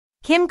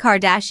Kim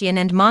Kardashian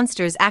and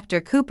Monsters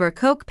actor Cooper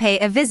Koch pay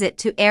a visit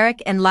to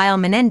Eric and Lyle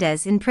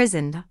Menendez in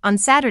prison. On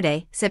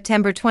Saturday,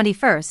 September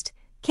 21st,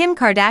 Kim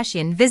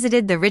Kardashian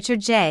visited the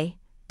Richard J.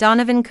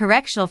 Donovan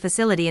Correctional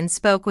Facility and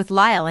spoke with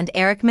Lyle and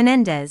Eric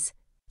Menendez,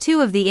 two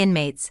of the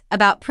inmates,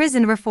 about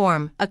prison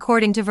reform,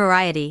 according to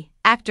Variety.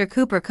 Actor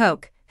Cooper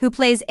Koch, who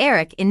plays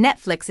Eric in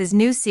Netflix's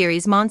new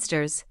series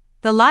Monsters,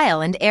 the Lyle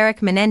and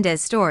Eric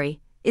Menendez story,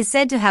 is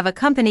said to have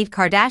accompanied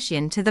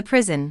Kardashian to the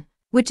prison,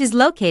 which is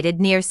located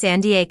near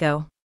San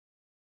Diego.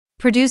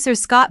 Producer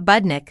Scott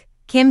Budnick,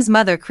 Kim's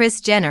mother Kris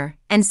Jenner,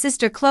 and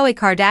sister Khloe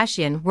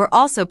Kardashian were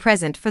also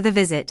present for the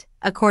visit.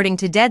 According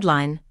to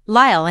Deadline,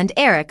 Lyle and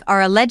Eric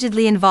are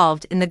allegedly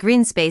involved in the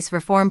Green Space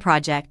Reform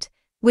Project,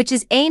 which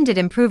is aimed at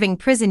improving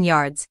prison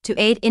yards to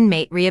aid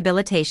inmate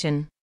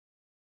rehabilitation.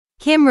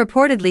 Kim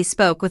reportedly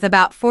spoke with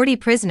about 40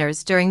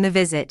 prisoners during the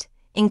visit,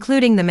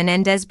 including the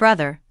Menendez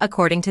brother,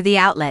 according to the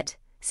outlet.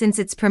 Since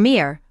its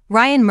premiere,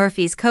 Ryan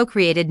Murphy's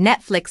co-created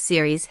Netflix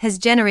series has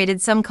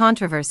generated some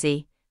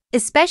controversy,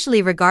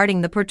 especially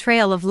regarding the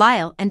portrayal of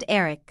Lyle and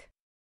Eric.